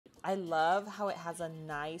I love how it has a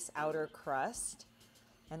nice outer crust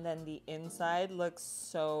and then the inside looks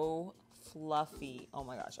so fluffy. Oh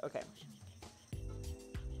my gosh, okay.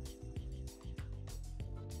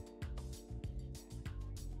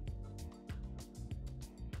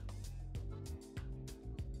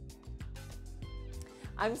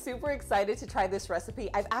 I'm super excited to try this recipe.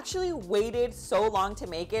 I've actually waited so long to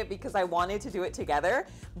make it because I wanted to do it together,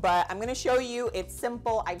 but I'm gonna show you. It's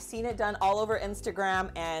simple. I've seen it done all over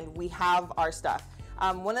Instagram and we have our stuff.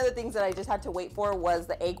 One of the things that I just had to wait for was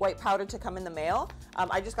the egg white powder to come in the mail.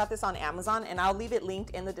 I just got this on Amazon and I'll leave it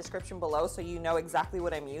linked in the description below so you know exactly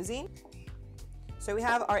what I'm using. So we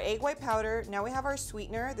have our egg white powder. Now we have our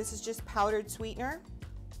sweetener. This is just powdered sweetener.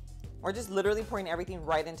 We're just literally pouring everything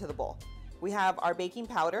right into the bowl. We have our baking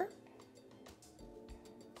powder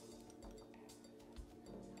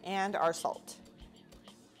and our salt.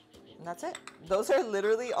 And that's it. Those are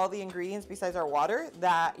literally all the ingredients besides our water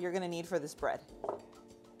that you're gonna need for this bread.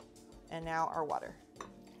 And now our water.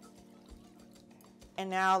 And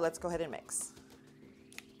now let's go ahead and mix.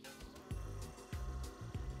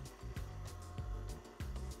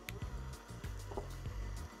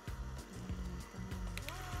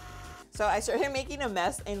 So I started making a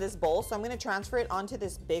mess in this bowl, so I'm gonna transfer it onto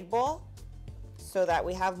this big bowl so that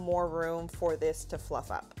we have more room for this to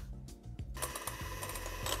fluff up.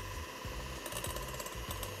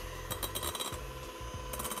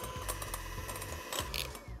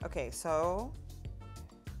 Okay, so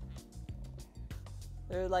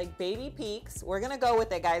they're like baby peaks. We're gonna go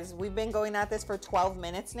with it, guys. We've been going at this for 12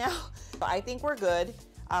 minutes now, but I think we're good.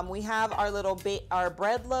 We have our little our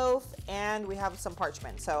bread loaf and we have some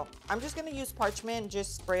parchment. So I'm just gonna use parchment,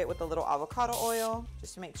 just spray it with a little avocado oil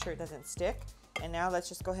just to make sure it doesn't stick. And now let's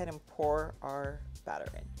just go ahead and pour our batter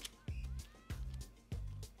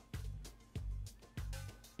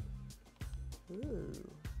in. Ooh,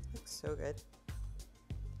 looks so good.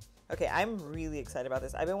 Okay, I'm really excited about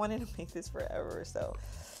this. I've been wanting to make this forever, so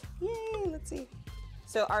yay, let's see.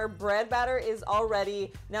 So our bread batter is all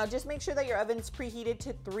ready. Now just make sure that your oven's preheated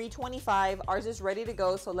to 325. Ours is ready to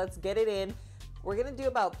go, so let's get it in. We're gonna do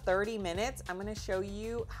about 30 minutes. I'm gonna show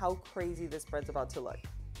you how crazy this bread's about to look.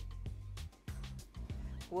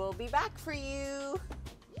 We'll be back for you.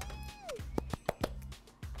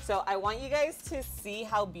 So I want you guys to see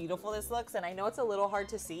how beautiful this looks, and I know it's a little hard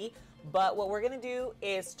to see, but what we're gonna do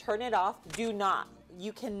is turn it off.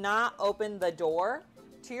 You cannot open the door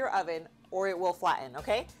to your oven or it will flatten,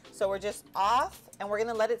 okay? So we're just off and we're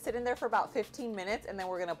gonna let it sit in there for about 15 minutes and then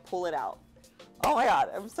we're gonna pull it out. Oh my God,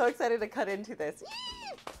 I'm so excited to cut into this.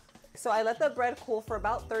 So I let the bread cool for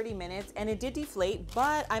about 30 minutes and it did deflate,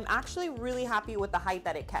 but I'm actually really happy with the height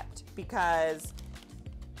that it kept because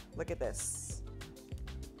look at this.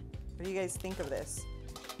 What do you guys think of this?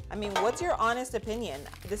 I mean, what's your honest opinion?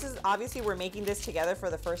 This is obviously we're making this together for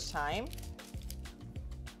the first time.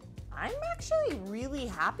 I'm actually really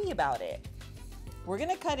happy about it. We're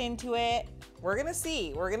gonna cut into it. We're gonna see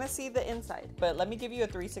the inside. But let me give you a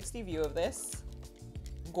 360 view of this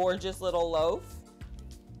gorgeous little loaf.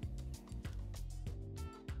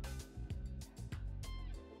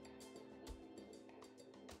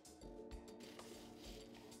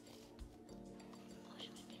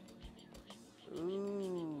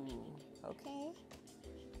 Ooh, okay.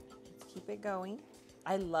 Let's keep it going.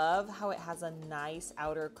 I love how it has a nice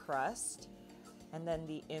outer crust and then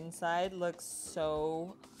the inside looks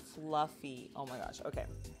so fluffy. Oh my gosh, okay.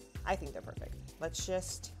 I think they're perfect.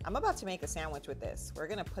 I'm about to make a sandwich with this. We're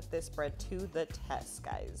gonna put this bread to the test,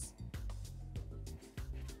 guys.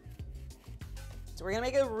 So we're gonna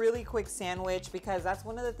make a really quick sandwich because that's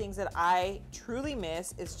one of the things that I truly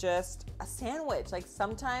miss is just a sandwich. Like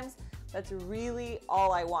sometimes that's really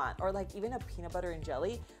all I want, or like even a peanut butter and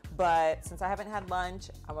jelly. But since I haven't had lunch,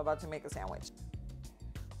 I'm about to make a sandwich.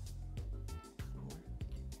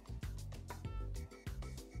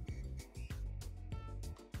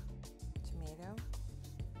 Tomato,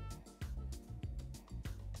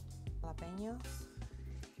 jalapenos.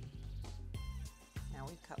 Now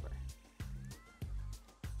we cover.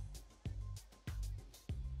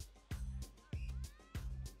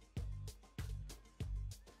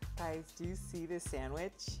 Guys, do you see this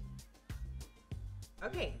sandwich?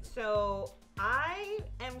 Okay, so I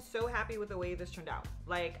am so happy with the way this turned out.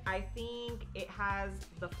 Like, I think it has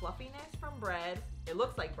the fluffiness from bread. It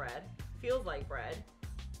looks like bread, feels like bread.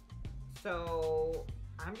 So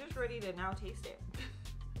I'm just ready to now taste it.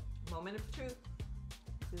 Moment of truth.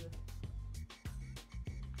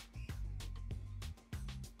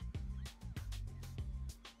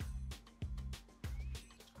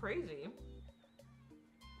 It's crazy,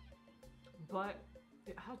 but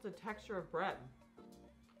it has the texture of bread.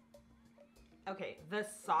 Okay, the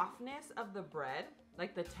softness of the bread,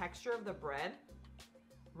 like the texture of the bread,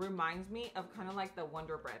 reminds me of kind of like the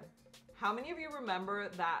Wonder Bread. How many of you remember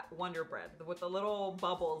that Wonder Bread with the little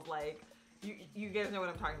bubbles? Like, you guys know what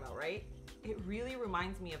I'm talking about, right? It really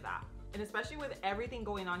reminds me of that. And especially with everything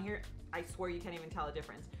going on here, I swear you can't even tell a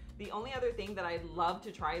difference. The only other thing that I'd love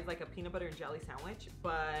to try is like a peanut butter and jelly sandwich,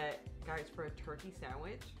 but guys, for a turkey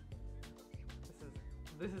sandwich,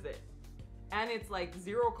 this is it. And it's like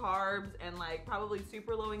 0 carbs and like probably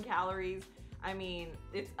super low in calories. I mean,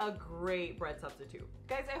 it's a great bread substitute.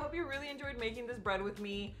 Guys, I hope you really enjoyed making this bread with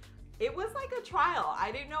me. It was like a trial.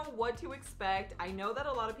 I didn't know what to expect. I know that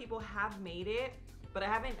a lot of people have made it, but I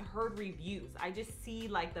haven't heard reviews. I just see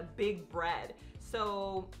like the big bread.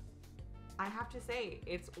 So I have to say,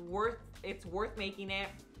 it's worth making it.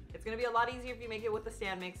 It's gonna be a lot easier if you make it with the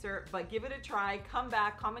stand mixer, but give it a try. Come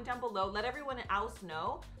back, comment down below, let everyone else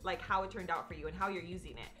know like how it turned out for you and how you're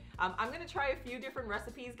using it. I'm gonna try a few different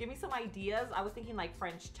recipes. Give me some ideas. I was thinking like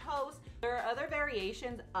French toast. There are other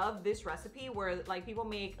variations of this recipe where like people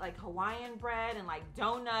make like Hawaiian bread and like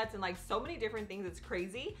donuts and like so many different things. It's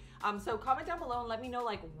crazy. So comment down below and let me know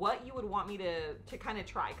like what you would want me to kind of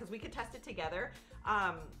try, because we could test it together.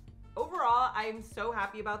 Overall, I'm so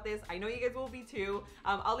happy about this. I know you guys will be too.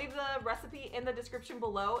 I'll leave the recipe in the description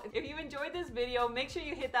below. If you enjoyed this video, make sure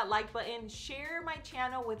you hit that like button, share my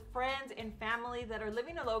channel with friends and family that are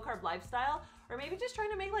living a low carb lifestyle, or maybe just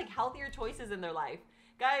trying to make like healthier choices in their life.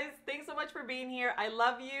 Guys, thanks so much for being here. I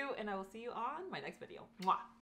love you, and I will see you on my next video. Mwah.